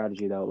marketing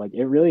strategy, though. Like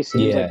it really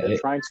seems like they're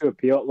trying to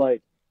appeal.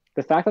 Like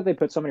the fact that they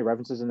put so many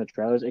references in the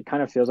trailers, it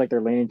kind of feels like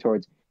they're leaning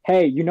towards,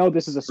 hey,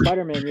 this is a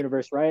Spider-Man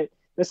universe, right?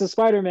 This is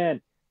Spider-Man.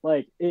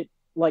 Like it,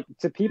 like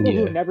to people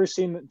who've never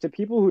seen, to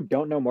people who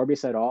don't know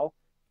Morbius at all,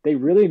 they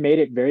really made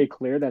it very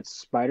clear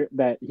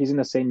that he's in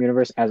the same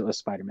universe as a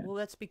Spider-Man. Well,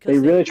 that's because they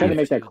really try to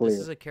make that clear. This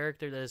is a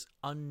character that is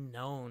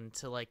unknown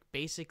to like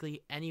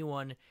basically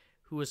anyone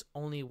who has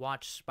only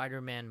watched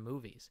Spider-Man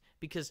movies.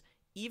 Because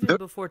even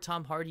before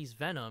Tom Hardy's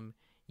Venom,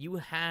 you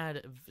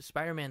had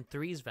Spider-Man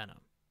 3's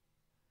Venom.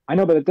 I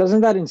know, but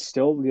doesn't that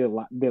instill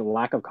the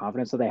lack of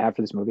confidence that they have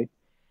for this movie?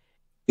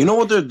 You know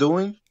what they're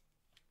doing?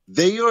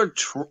 They are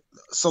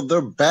so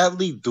they're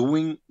badly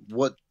doing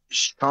what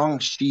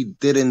Shang-Chi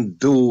didn't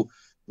do,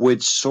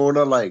 which sort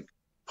of like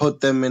put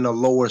them in a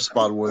lower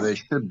spot where they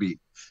should be.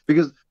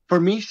 Because for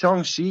me,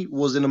 Shang-Chi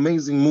was an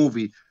amazing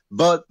movie,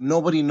 but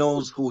nobody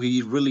knows who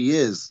he really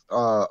is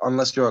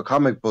unless you're a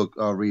comic book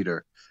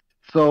reader.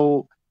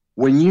 So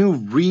when you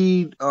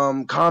read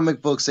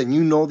comic books and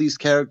you know these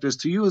characters,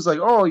 to you it's like,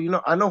 oh,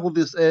 I know who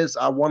this is.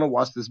 I want to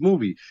watch this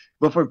movie.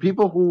 But for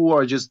people who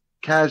are just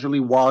casually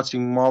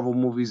watching Marvel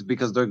movies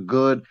because they're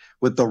good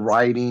with the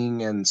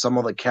writing and some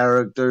of the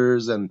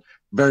characters and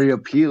very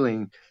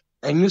appealing,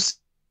 and you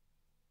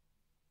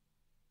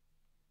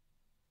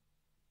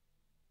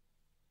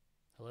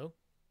Hello?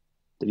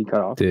 Did he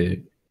cut off?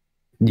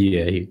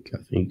 Yeah, I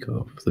think he cut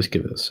off. Let's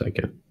give it a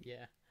second.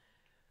 Yeah.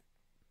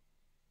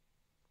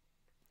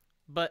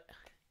 But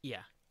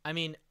yeah, I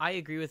mean, I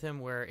agree with him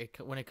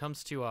when it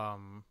comes to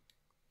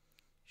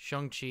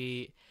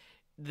Shang-Chi,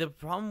 the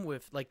problem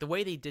with like the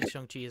way they did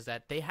Shang-Chi is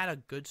that they had a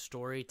good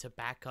story to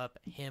back up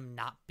him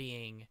not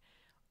being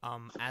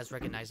as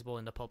recognizable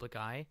in the public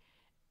eye.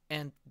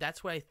 And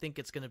that's what I think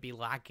it's going to be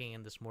lacking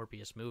in this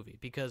Morbius movie,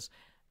 because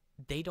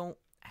they don't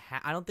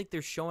I don't think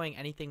they're showing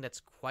anything that's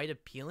quite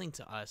appealing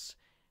to us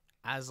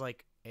as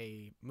like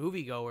a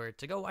moviegoer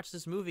to go watch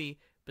this movie,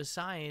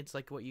 besides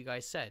like what you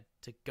guys said,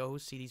 to go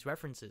see these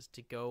references,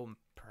 to go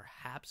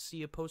perhaps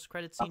see a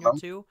post-credit scene or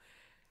two.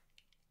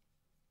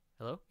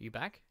 Hello, are you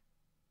back?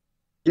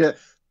 Yeah,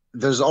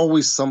 there's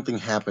always something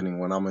happening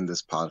when I'm in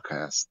this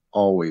podcast.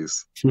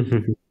 Always.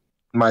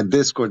 My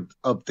Discord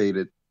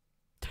updated.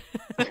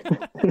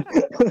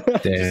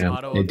 Damn,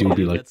 it do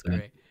be like That's that.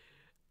 great.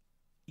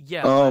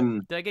 Yeah,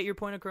 did I get your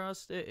point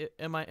across?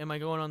 Am I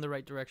going on the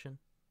right direction?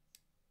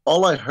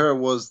 All I heard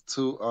was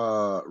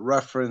to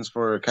reference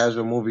for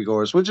casual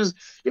moviegoers, which is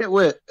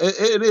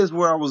it is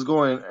where I was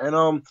going,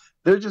 and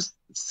they're just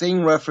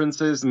saying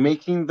references,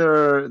 making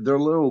their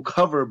little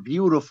cover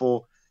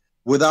beautiful,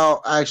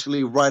 without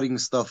actually writing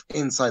stuff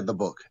inside the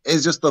book.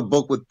 It's just a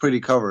book with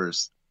pretty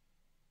covers.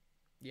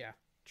 Yeah,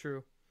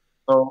 true.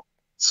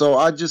 So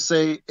I just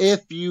say,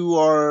 if you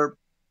are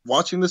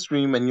watching the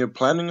stream and you're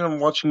planning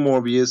on watching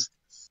Morbius,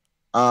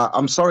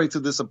 I'm sorry to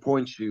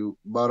disappoint you,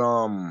 but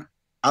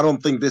I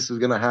don't think this is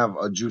gonna have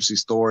a juicy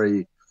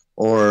story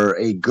or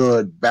a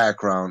good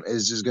background.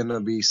 It's just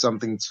gonna be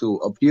something to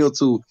appeal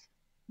to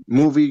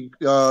movie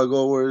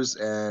goers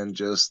and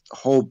just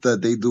hope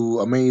that they do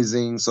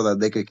amazing so that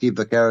they could keep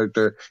the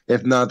character.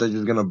 If not, they're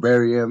just gonna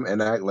bury him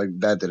and act like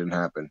that didn't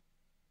happen.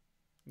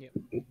 Yep.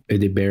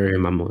 If they bury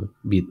him, I'm gonna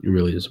be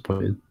really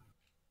disappointed.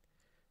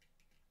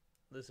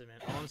 Listen, man,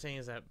 all I'm saying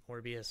is that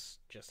Morbius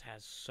just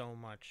has so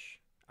much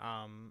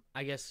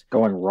I guess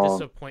Going wrong.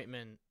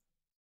 disappointment.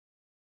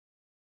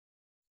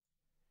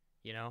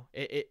 You know,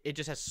 it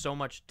just has so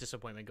much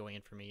disappointment going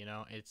in for me. You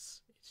know,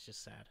 it's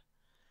just sad.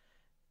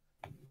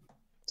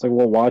 It's like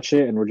we'll watch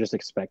it and we're just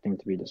expecting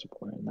to be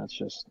disappointed.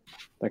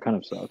 That kind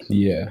of sucks.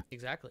 Yeah.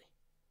 Exactly.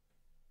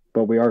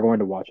 But we are going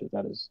to watch it.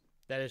 That is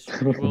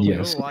true. We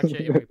Yes. will watch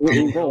it, and we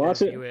probably We'll will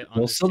watch it. review it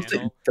on this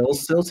channel. They'll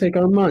still take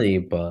our money,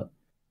 but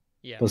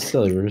Yeah.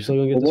 still, we're still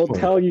gonna get But we'll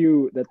disappointed. tell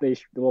you that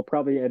we'll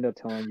probably end up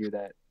telling you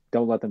that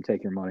don't let them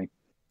take your money.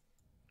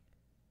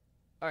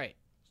 All right.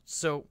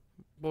 So,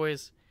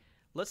 boys,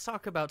 let's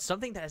talk about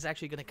something that is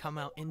actually going to come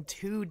out in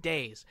 2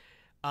 days.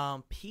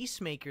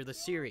 Peacemaker, the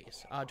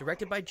series,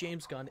 directed by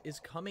James Gunn, is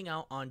coming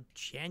out on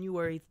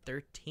January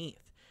 13th,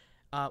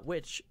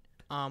 which,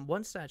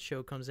 once that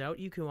show comes out,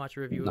 you can watch a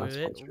review Not of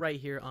it sponsored. right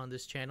here on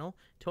this channel.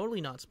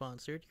 Totally not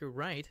sponsored. You're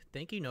right.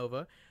 Thank you,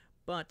 Nova.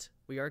 But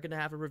we are going to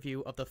have a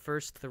review of the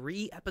first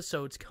 3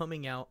 episodes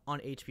coming out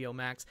on HBO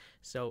Max,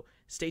 so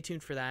stay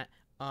tuned for that.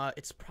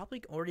 It's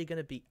probably already going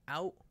to be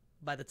out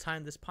by the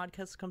time this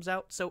podcast comes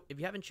out, so if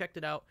you haven't checked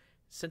it out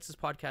since this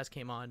podcast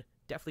came on,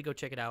 definitely go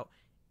check it out.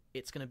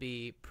 It's going to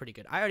be pretty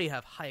good. I already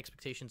have high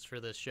expectations for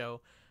this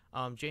show.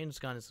 James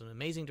Gunn is an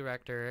amazing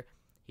director.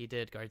 He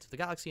did Guardians of the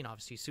Galaxy and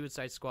obviously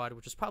Suicide Squad,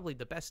 which is probably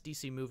the best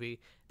DC movie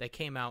that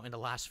came out in the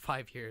last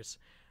 5 years,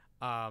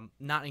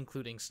 not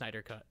including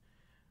Snyder Cut.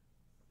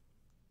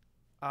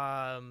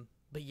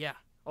 But yeah,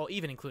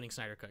 even including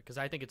Snyder Cut, because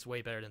I think it's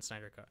way better than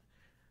Snyder Cut.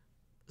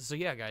 So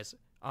yeah, guys,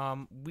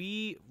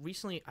 we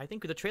recently, I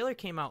think the trailer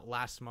came out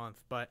last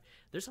month, but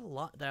there's a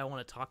lot that I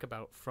want to talk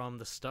about from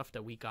the stuff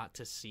that we got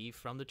to see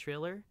from the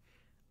trailer.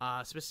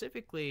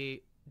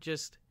 Specifically,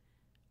 just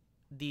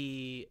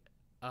the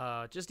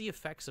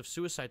effects of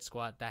Suicide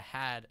Squad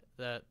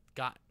that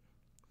got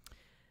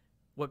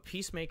what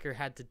Peacemaker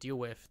had to deal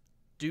with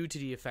due to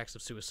the effects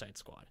of Suicide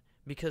Squad.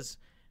 Because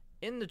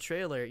in the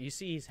trailer, you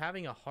see he's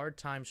having a hard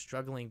time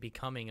struggling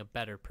becoming a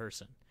better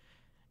person.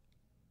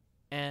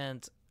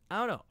 And I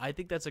don't know. I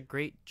think that's a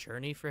great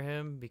journey for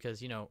him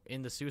because, you know,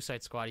 in the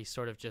Suicide Squad, he's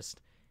sort of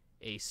just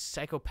a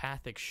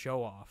psychopathic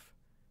show-off,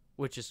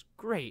 which is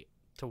great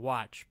to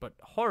watch, but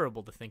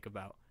horrible to think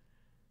about.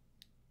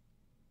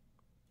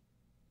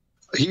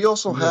 He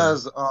also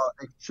has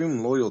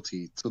extreme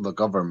loyalty to the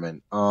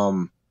government.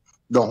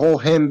 The whole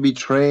him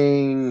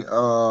betraying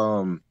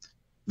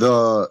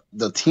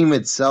the team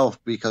itself,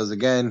 because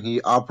again he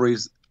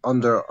operates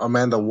under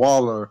Amanda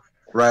Waller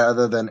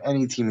rather than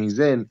any team he's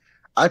in.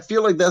 I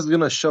feel like that's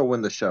gonna show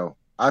in the show.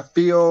 I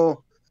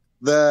feel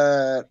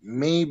that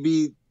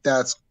maybe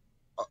that's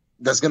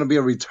gonna be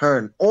a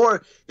return,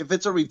 or if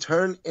it's a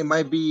return, it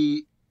might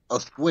be a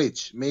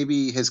switch.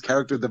 Maybe his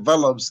character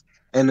develops,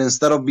 and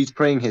instead of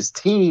betraying his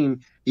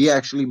team, he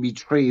actually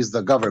betrays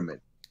the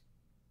government.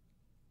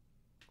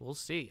 We'll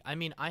see. I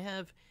mean, I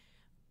have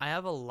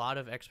a lot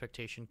of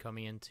expectation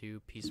coming into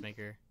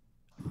Peacemaker.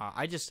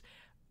 I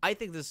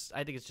think it's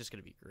just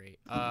gonna be great.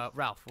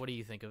 Ralph, what do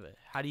you think of it?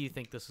 How do you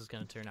think this is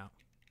gonna turn out?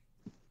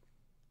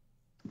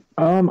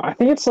 I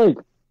think it's like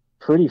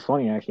pretty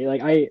funny actually.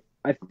 Like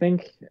I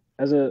think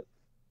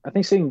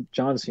seeing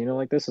John Cena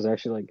like this is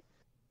actually like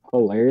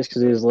hilarious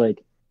because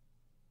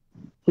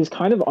he's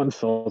kind of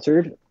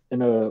unfiltered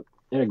in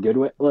a good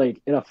way,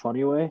 like in a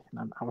funny way.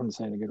 I wouldn't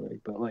say in a good way,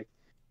 but like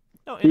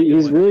No, in a good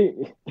he's way.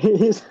 really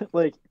he's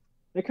like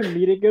in a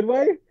comedic good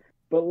way,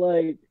 but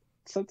like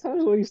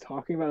sometimes what he's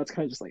talking about, it's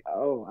kind of just like,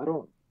 oh, I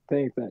don't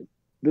think that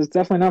this is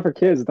definitely not for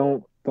kids.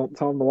 Don't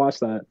tell them to watch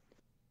that.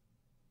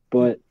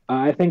 But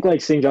I think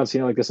like seeing John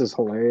Cena like this is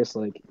hilarious.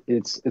 Like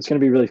it's gonna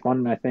be really fun.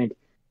 And I think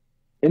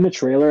in the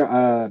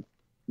trailer,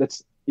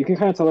 you can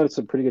kind of tell that it's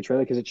a pretty good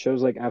trailer because it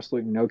shows like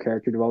absolutely no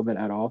character development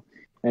at all.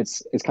 And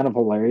it's kind of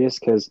hilarious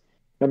because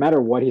no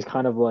matter what, he's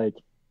kind of like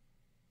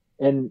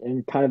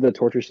in kind of the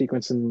torture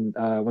sequence and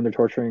when they're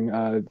torturing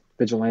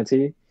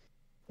Vigilante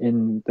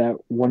in that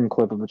one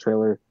clip of the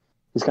trailer,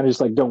 he's kind of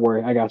just like, don't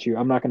worry, I got you.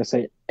 I'm not gonna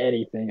say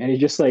anything. And he's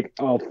just like,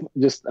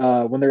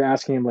 when they're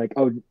asking him like,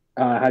 oh,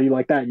 how do you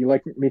like that? You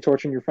like me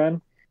torturing your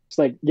friend? It's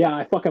like, yeah,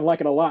 I fucking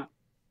like it a lot.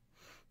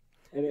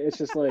 And it's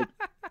just like,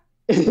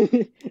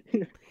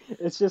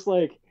 it's just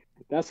like,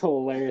 that's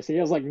hilarious. He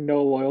has like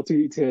no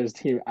loyalty to his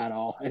team at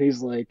all, and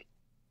he's like,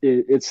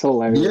 it's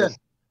hilarious.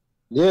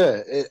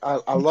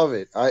 I love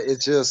it.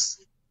 It's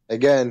just,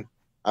 again,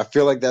 I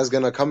feel like that's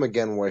gonna come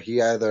again where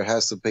he either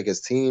has to pick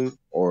his team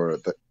or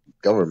the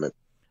government.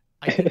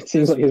 It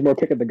seems like he's more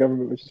picking the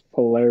government, which is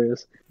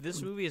hilarious.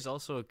 This movie is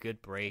also a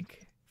good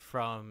break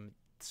from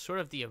sort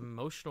of the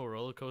emotional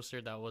roller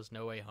coaster that was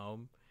No Way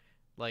Home.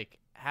 Like,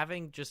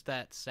 having just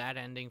that sad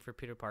ending for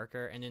Peter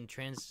Parker and then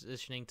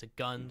transitioning to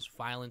guns,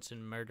 violence,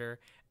 and murder,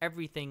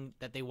 everything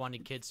that they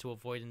wanted kids to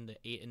avoid in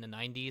the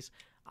 90s,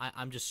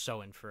 I'm just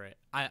so in for it.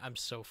 I'm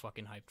so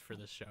fucking hyped for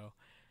this show.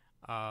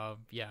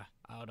 Yeah,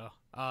 I don't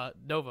know.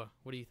 Nova,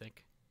 what do you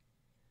think?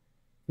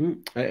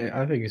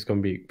 I think it's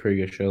gonna be a pretty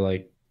good show.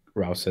 Like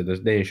Ralph said, they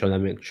didn't show that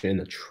much in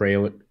the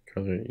trailer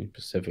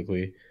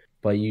specifically,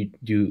 but you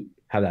do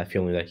have that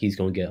feeling that he's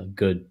gonna get a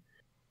good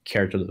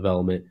character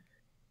development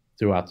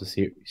throughout the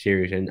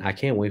series, and I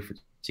can't wait to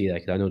see that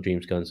because I know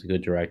James Gunn's a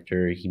good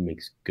director. He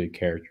makes good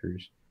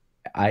characters.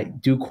 I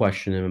do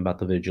question him about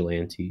the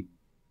vigilante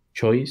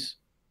choice.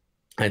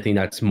 I think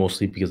that's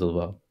mostly because of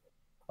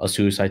a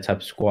Suicide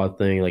type squad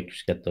thing. Like,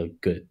 just get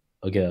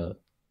get a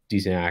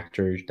decent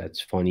actor that's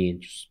funny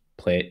and just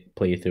play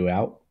it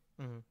throughout.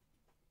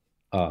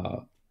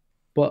 Mhm.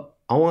 But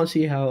I want to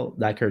see how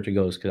that character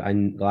goes because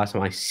the last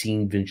time I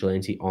seen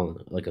Vigilante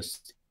on like a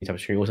type of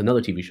screen was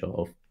another TV show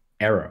of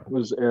Arrow. It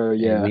was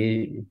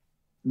And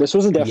this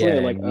was definitely yeah,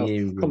 like we a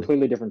didn't really-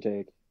 completely different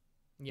take.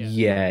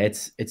 Yeah,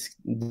 it's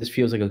this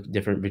feels like a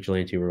different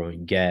Vigilante we're going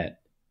to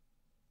get.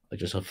 Like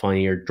just a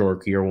funnier,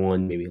 dorkier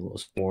one, maybe a little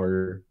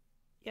smarter.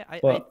 Yeah,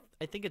 But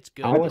I think it's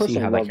good. I want to see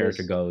personally how that love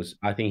character this. goes.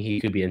 I think he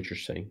could be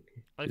interesting.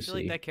 I to feel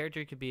like see. that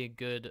character could be a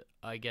good,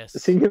 I guess.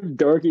 Seeing him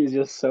dorky is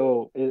just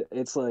so.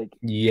 It's like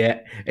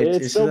Yeah,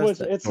 it's so much.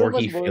 that It's so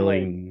much dorky more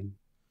feeling.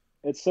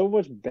 it's so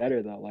much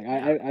better though. Like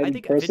I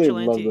think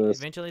personally love this.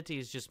 Vigilante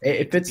is just It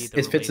made fits- to be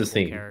it fits the relatable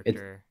theme.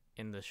 character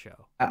in the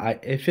show.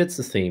 It fits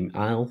the theme.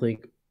 I don't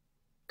think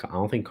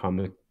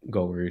comic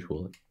goers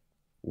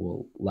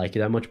will like it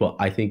that much, but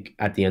I think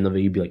at the end of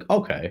it, you'd be like,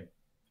 okay,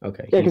 Yeah, he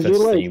 'cause fits you're the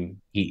like-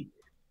 theme.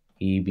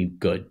 He'd be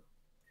good.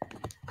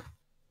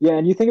 Yeah,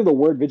 and you think of the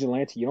word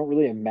vigilante, you don't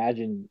really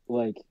imagine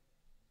like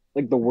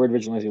the word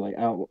vigilante, like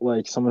out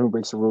like someone who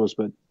breaks the rules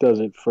but does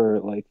it for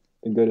like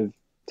the good of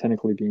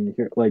technically being a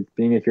hero, like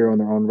being a hero in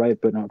their own right,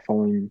 but not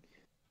following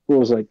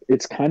rules. Like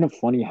it's kind of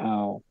funny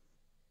how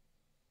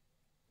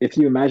if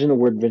you imagine the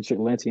word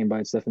vigilante and by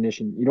its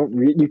definition,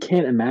 you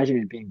can't imagine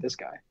it being this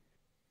guy.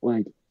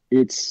 Like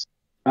it's,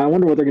 I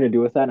wonder what they're gonna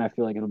do with that, and I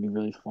feel like it'll be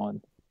really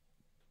fun.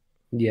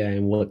 Yeah,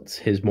 and what's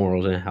his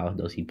morals and how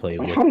does he play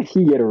Like, with how did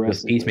he get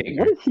arrested? Peacemaker?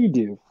 What did he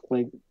do?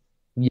 Like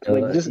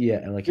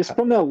like just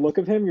from that look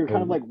of him, you're kind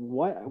Oh. of like,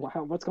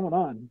 what's going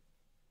on?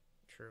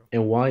 True.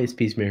 and why is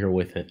Peacemaker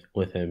with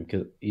him?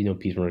 Because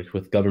Peacemaker's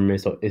with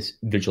government, so is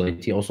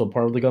Vigilante also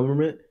part of the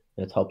government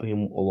that's helping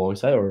him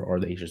alongside, or are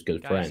they just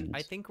good Guys, friends?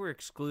 I think we're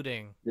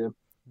excluding Yeah.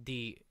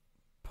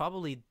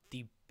 probably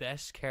the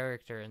best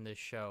character in this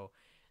show,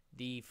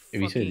 the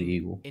If you say the fucking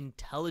Eagle.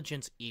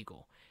 intelligence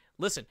eagle.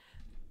 Listen,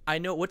 I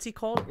know what's he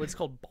called? What's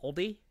called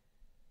Baldy?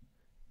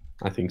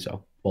 I think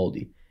so.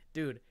 Baldy.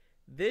 Dude,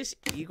 this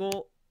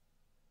eagle,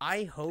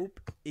 I hope,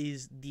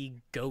 is the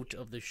goat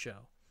of the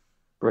show.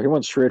 Bro, he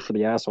went straight for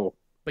the asshole.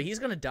 But he's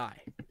gonna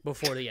die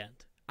before the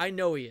end. I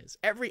know he is.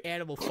 Every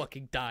animal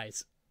fucking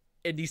dies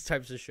in these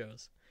types of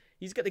shows.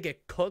 He's gonna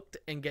get cooked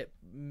and get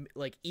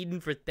like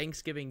eaten for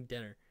Thanksgiving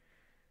dinner.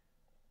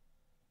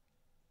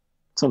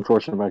 It's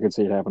unfortunate, but I could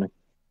see it happening.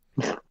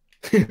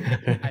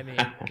 I mean,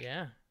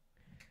 yeah.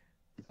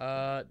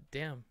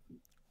 Damn.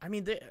 I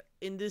mean,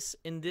 in this,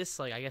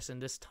 like, I guess in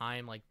this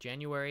time, like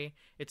January,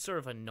 it's sort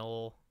of a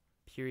null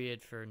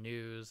period for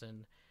news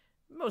and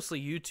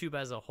mostly YouTube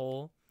as a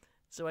whole.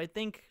 So I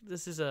think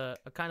this is a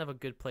kind of a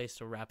good place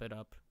to wrap it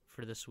up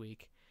for this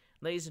week.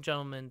 Ladies and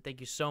gentlemen, thank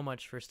you so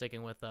much for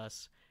sticking with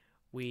us.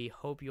 We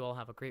hope you all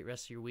have a great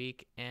rest of your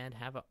week and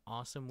have an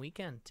awesome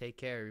weekend. Take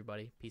care,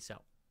 everybody. Peace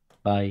out.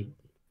 Bye.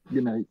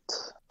 Good night.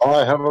 All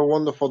right, have a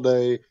wonderful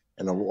day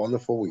and a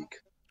wonderful week.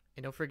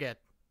 And don't forget,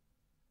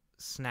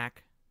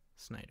 Snack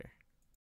Snyder.